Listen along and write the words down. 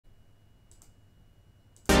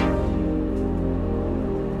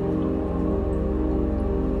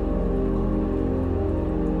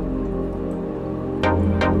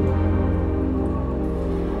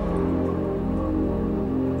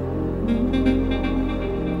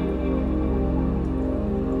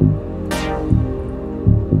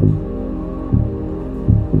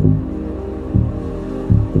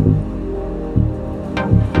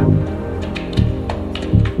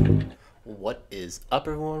up,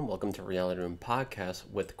 everyone? Welcome to Reality Room Podcast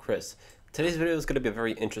with Chris. Today's video is going to be a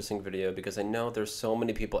very interesting video because I know there's so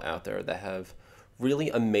many people out there that have really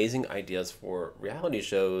amazing ideas for reality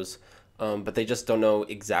shows, but they just don't know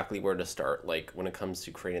exactly where to start. Like when it comes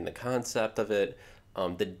to creating the concept of it,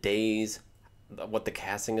 the days, what the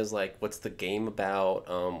casting is like, what's the game about,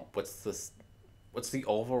 what's the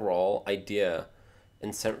overall idea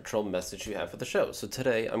and central message you have for the show. So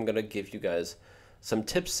today I'm going to give you guys some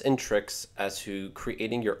tips and tricks as to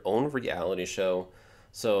creating your own reality show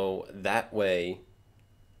so that way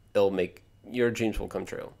it'll make your dreams will come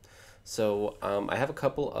true. So I have a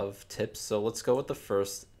couple of tips. So let's go with the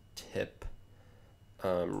first tip.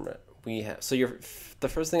 We have so your the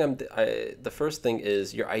first thing the first thing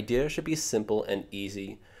is your idea should be simple and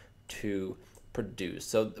easy to produce.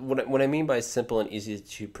 So what I mean by simple and easy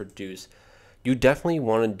to produce, you definitely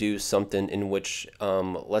want to do something in which,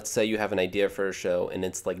 let's say you have an idea for a show and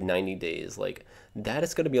it's like 90 days. Like that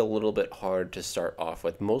is going to be a little bit hard to start off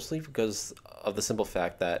with, mostly because of the simple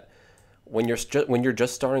fact that when you're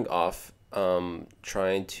just starting off,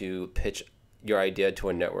 trying to pitch your idea to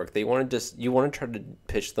a network, you want to try to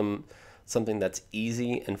pitch them something that's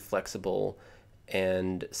easy and flexible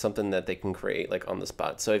and something that they can create like on the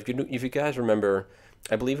spot. So if you guys remember,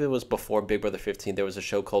 I believe it was before Big Brother 15, there was a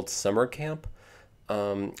show called Summer Camp.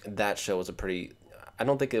 That show was I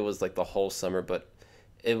don't think it was like the whole summer, but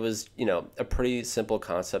it was, a pretty simple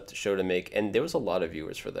concept show to make. And there was a lot of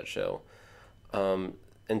viewers for that show. And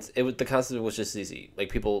the concept was just easy, like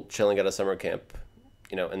people chilling at a summer camp,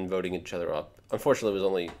 and voting each other up. Unfortunately, it was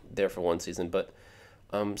only there for one season, but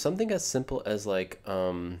something as simple as like, I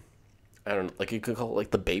don't know, like you could call it like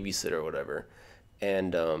the babysitter or whatever.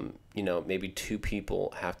 And, maybe two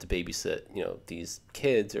people have to babysit, these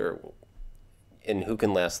kids and who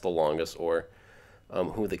can last the longest, or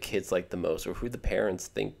who the kids like the most, or who the parents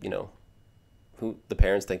think, who the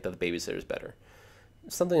parents think that the babysitter is better.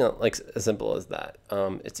 Something like as simple as that.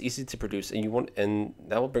 It's easy to produce, and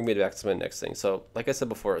that will bring me back to my next thing. So, like I said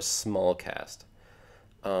before, a small cast.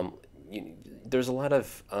 There's a lot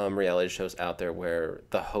of reality shows out there where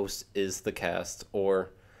the host is the cast,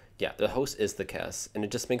 the host is the cast, and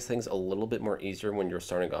it just makes things a little bit more easier when you're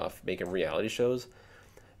starting off making reality shows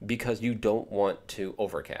because you don't want to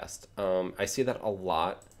overcast. I see that a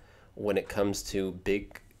lot when it comes to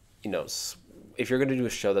big, if you're going to do a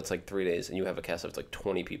show that's like 3 days and you have a cast of like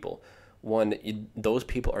 20 people, those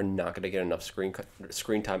people are not going to get enough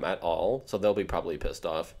screen time at all, so they'll be probably pissed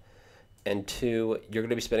off. And two, you're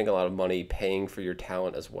going to be spending a lot of money paying for your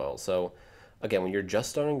talent as well. So again, when you're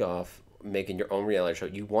just starting off making your own reality show,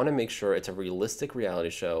 you want to make sure it's a realistic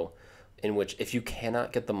reality show in which, if you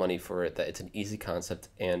cannot get the money for it, that it's an easy concept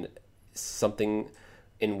and something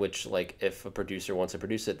in which, like, if a producer wants to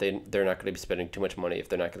produce it, they're not going to be spending too much money if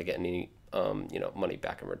they're not going to get any money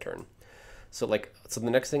back in return. So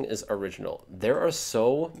the next thing is original. There are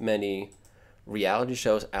so many reality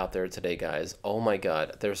shows out there today, guys. Oh my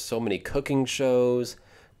god, there's so many cooking shows,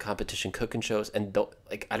 competition cooking shows, and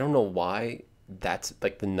I don't know why that's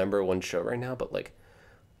like the number one show right now, but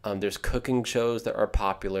there's cooking shows that are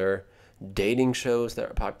popular, dating shows that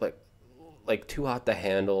are popular, like Too Hot to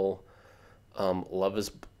Handle, Love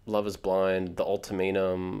is Blind, The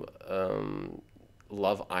Ultimatum,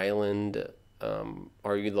 Love Island,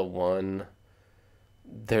 Are You the One?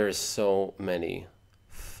 There's so many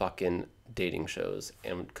fucking dating shows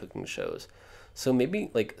and cooking shows. So maybe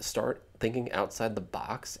start thinking outside the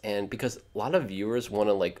box, and because a lot of viewers want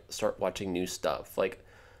to start watching new stuff. Like,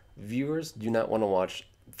 viewers do not want to watch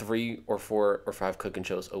 3 or 4 or 5 cooking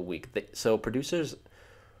shows a week. So producers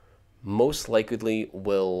most likely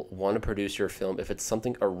will want to produce your film if it's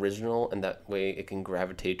something original, and that way it can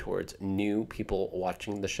gravitate towards new people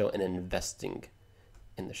watching the show and investing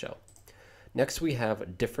in the show. Next, we have a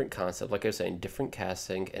different concept, like I was saying, different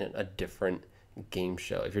casting and a different game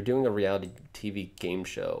show. If you're doing a reality TV game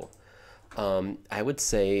show, I would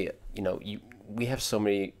say, we have so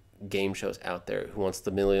many game shows out there. Who Wants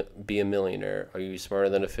to Be a Millionaire? Are You Smarter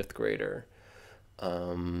Than a Fifth Grader?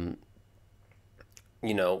 There's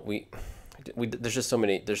just so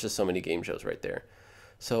many game shows right there.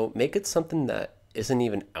 So make it something that isn't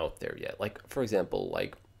even out there yet. Like, for example,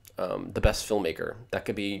 The Best Filmmaker. That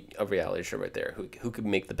could be a reality show right there. Who could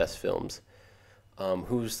make the best films?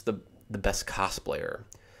 Who's the best cosplayer?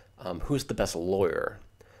 Who's the best lawyer?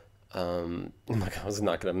 I'm not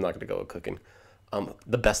gonna go with cooking.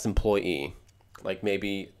 The best employee. Like,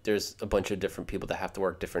 maybe there's a bunch of different people that have to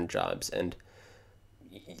work different jobs, and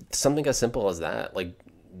something as simple as that, like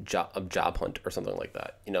a job hunt or something like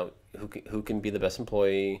that. Who can be the best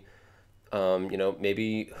employee?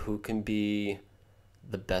 Maybe who can be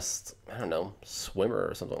the best, I don't know, swimmer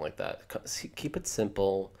or something like that. Keep it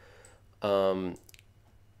simple, um,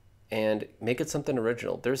 and make it something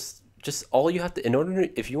original. There's just all you have to, in order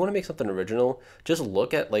to, if you want to make something original, just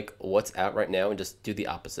look at like what's out right now and just do the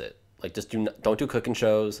opposite. Like just don't do cooking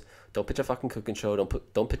shows. Don't pitch a fucking cooking show.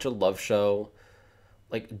 Don't pitch a love show.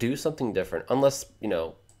 Like do something different. Unless,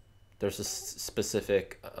 there's a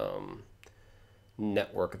specific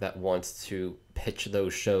network that wants to pitch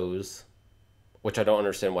those shows, which I don't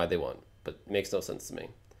understand why they want, but it makes no sense to me.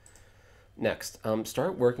 Next,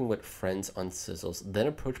 start working with friends on sizzles, then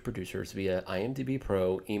approach producers via IMDb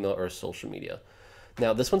Pro, email, or social media.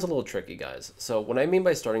 Now, this one's a little tricky, guys. So, what I mean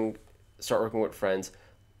by start working with friends,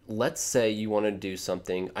 let's say you want to do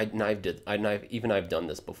something. I've done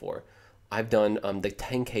this before. I've done the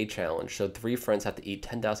 10K challenge. So 3 friends have to eat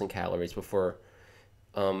 10,000 calories before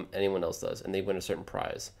anyone else does, and they win a certain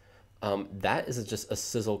prize. That is just a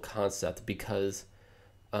sizzle concept because,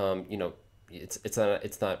 it's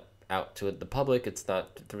not out to the public. It's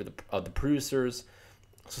not through the producers.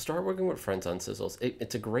 So start working with friends on sizzles.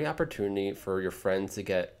 It's a great opportunity for your friends to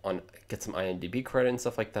get some IMDb credit and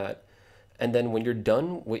stuff like that. And then when you're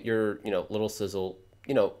done with your little sizzle,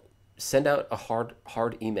 send out a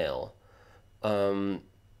hard email.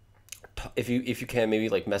 If you can, maybe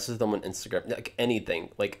like message them on Instagram, like anything,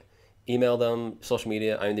 like email them, social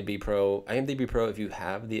media, IMDb Pro. If you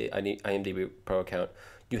have the IMDb Pro account,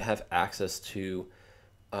 you have access to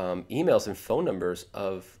emails and phone numbers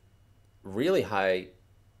of really high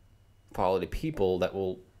quality people that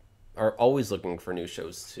are always looking for new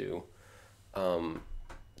shows to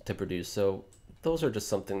produce. So those are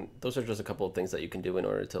just a couple of things that you can do in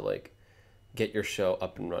order to like get your show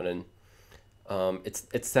up and running. It's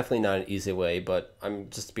definitely not an easy way, but I'm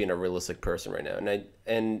just being a realistic person right now.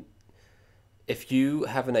 And if you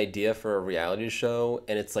have an idea for a reality show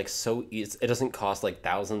and it's like so easy, it doesn't cost like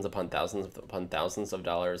thousands upon thousands of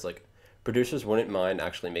dollars. Like producers wouldn't mind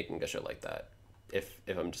actually making a show like that. If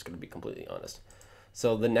I'm just going to be completely honest.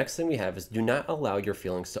 So the next thing we have is do not allow your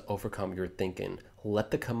feelings to overcome your thinking.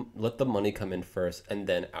 Let the money come in first and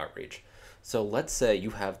then outreach. So let's say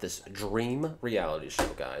you have this dream reality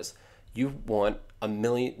show, guys. You want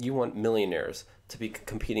millionaires to be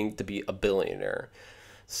competing to be a billionaire.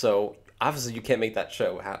 So obviously you can't make that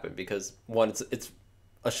show happen because one, it's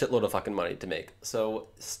a shitload of fucking money to make. So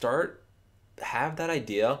have that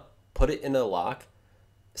idea, put it in a lock,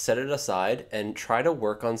 set it aside, and try to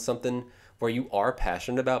work on something where you are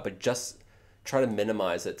passionate about, but just try to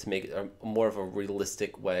minimize it to make it more of a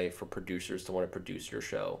realistic way for producers to want to produce your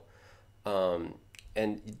show.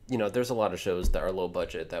 And there's a lot of shows that are low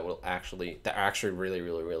budget that are actually really,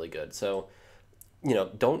 really, really good. So,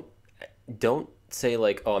 don't say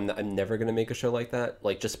like, oh, I'm never gonna make a show like that.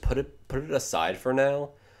 Like, just put it aside for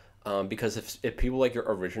now, because if people like your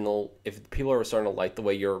original, if people are starting to like the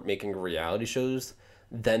way you're making reality shows,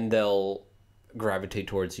 then they'll gravitate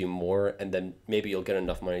towards you more, and then maybe you'll get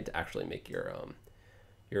enough money to actually make your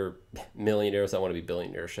millionaires that want to be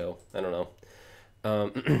billionaire show. I don't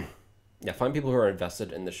know. Yeah, find people who are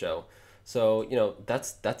invested in the show. So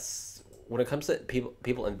that's when it comes to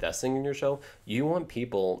people investing in your show. You want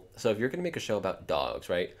people. So if you're gonna make a show about dogs,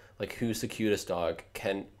 right? Like who's the cutest dog?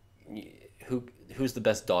 Who's the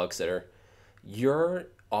best dog sitter? Your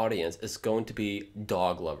audience is going to be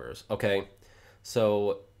dog lovers. Okay,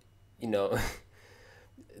 so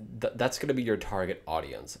that's going to be your target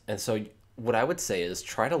audience. And so what I would say is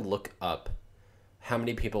try to look up how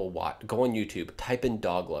many people watch, go on YouTube, type in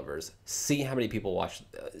dog lovers, see how many people watch,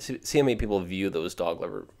 see how many people view those dog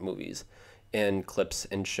lover movies and clips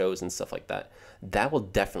and shows and stuff like that. That will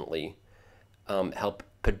definitely help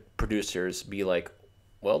producers be like,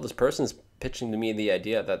 well, this person's pitching to me the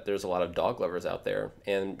idea that there's a lot of dog lovers out there,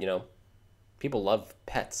 and people love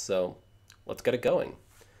pets, so let's get it going.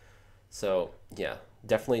 So yeah,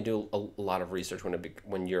 definitely do a lot of research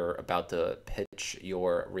when you're about to pitch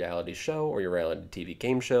your reality show or your reality TV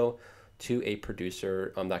game show to a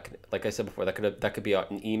producer. That could, like I said before, that could be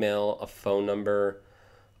an email, a phone number,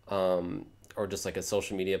 or just like a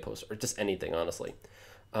social media post, or just anything, honestly.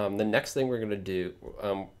 The next thing we're gonna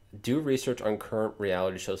do research on current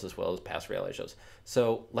reality shows as well as past reality shows.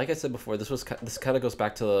 So, like I said before, this kind of goes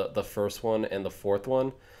back to the first one and the fourth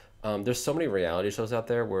one. There's so many reality shows out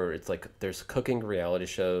there where it's like there's cooking reality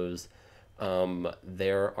shows.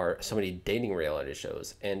 There are so many dating reality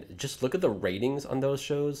shows, and just look at the ratings on those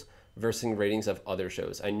shows versus ratings of other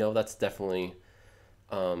shows. I know that's definitely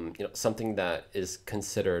something that is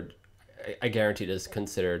considered. I guarantee it is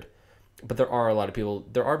considered, but there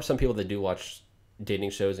are some people that do watch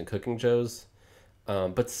dating shows and cooking shows.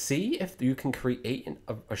 But see if you can create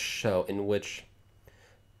a show in which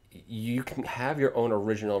you can have your own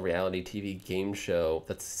original reality TV game show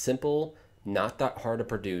that's simple, not that hard to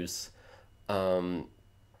produce,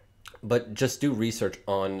 but just do research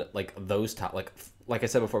on like those top like I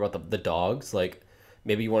said before about the dogs. Like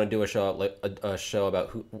maybe you want to do a show like a show about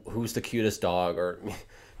who's the cutest dog, or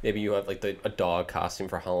maybe you have like a dog costume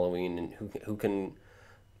for Halloween, and who can,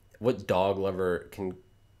 what dog lover can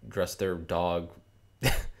dress their dog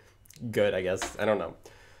good, I guess. I don't know.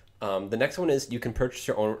 The next one is you can purchase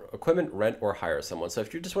your own equipment, rent, or hire someone. So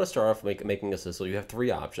if you just want to start off making a sizzle, you have three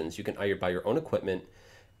options. You can either buy your own equipment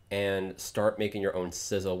and start making your own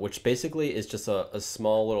sizzle, which basically is just a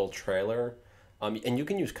small little trailer. And you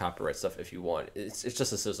can use copyright stuff if you want. It's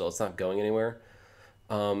just a sizzle. It's not going anywhere.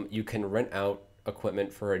 You can rent out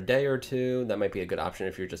equipment for a day or two. That might be a good option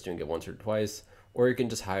if you're just doing it once or twice. Or you can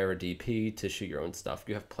just hire a DP to shoot your own stuff.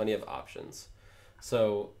 You have plenty of options.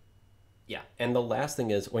 So yeah, and the last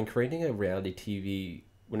thing is when creating a reality TV,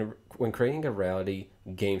 when creating a reality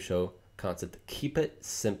game show concept, keep it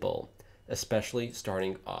simple, especially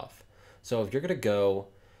starting off. So if you're gonna go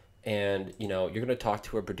and you're gonna talk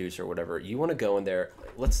to a producer or whatever, you want to go in there.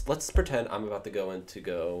 Let's pretend I'm about to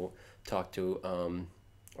go talk to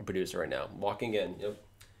a producer right now. Walking in,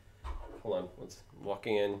 hold on,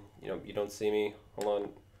 walking in. You don't see me. Hold on.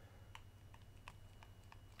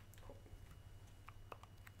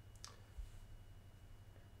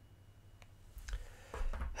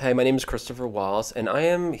 Hey, my name is Christopher Wallace, and I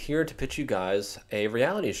am here to pitch you guys a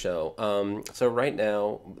reality show. So right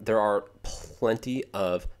now, there are plenty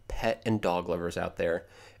of pet and dog lovers out there,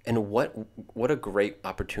 and what a great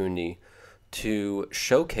opportunity to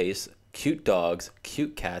showcase cute dogs,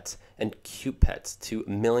 cute cats, and cute pets to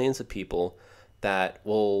millions of people that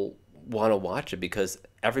will want to watch it, because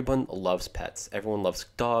everyone loves pets, everyone loves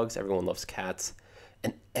dogs, everyone loves cats,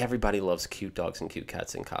 and everybody loves cute dogs and cute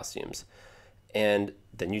cats in costumes. And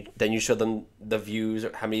then you show them the views,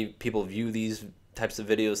 or how many people view these types of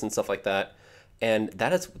videos and stuff like that. And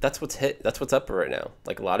that's what's up right now.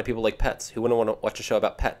 Like, a lot of people like pets. Who wouldn't want to watch a show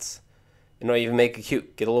about pets? Even make it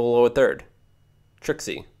cute. Get a little lower third.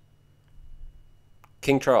 Trixie.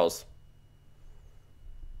 King Charles.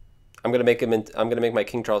 I'm gonna make my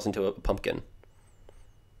King Charles into a pumpkin.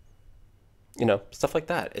 Stuff like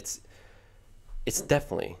that. It's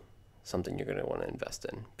definitely something you're going to want to invest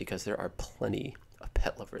in, because there are plenty of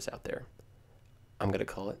pet lovers out there. I'm going to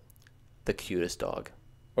call it the cutest dog,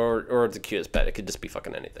 or the cutest pet. It could just be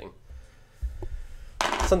fucking anything.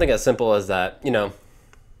 Something as simple as that,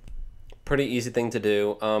 pretty easy thing to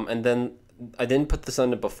do. And then I didn't put this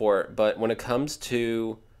on it before, but when it comes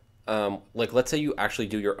to, like, let's say you actually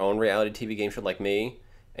do your own reality TV game show like me,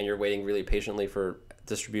 and you're waiting really patiently for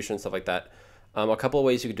distribution and stuff like that. A couple of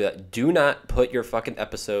ways you could do that. Do not put your fucking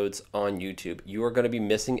episodes on YouTube. You are going to be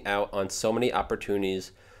missing out on so many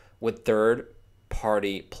opportunities with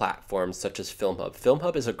third-party platforms such as FilmHub.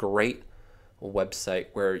 FilmHub is a great website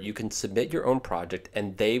where you can submit your own project,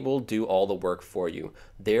 and they will do all the work for you.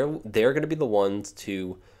 They're going to be the ones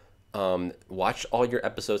to watch all your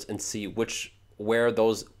episodes and see where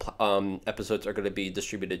those episodes are going to be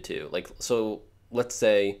distributed to. Like, so let's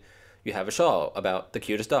say you have a show about the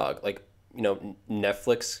cutest dog. Like,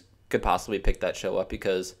 Netflix could possibly pick that show up,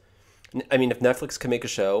 because, if Netflix can make a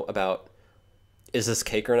show about, is this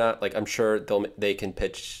cake or not? Like, I'm sure they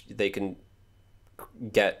can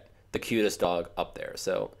get the cutest dog up there.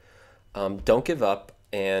 So don't give up,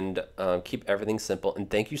 and keep everything simple. And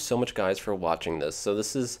thank you so much, guys, for watching this. So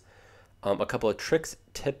this is a couple of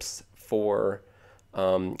tips for,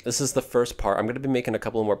 this is the first part. I'm going to be making a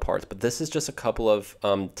couple more parts, but this is just a couple of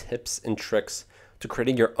tips and tricks to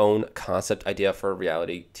creating your own concept idea for a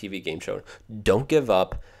reality TV game show. Don't give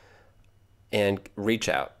up, and reach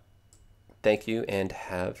out. Thank you, and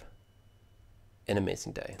have an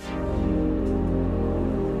amazing day.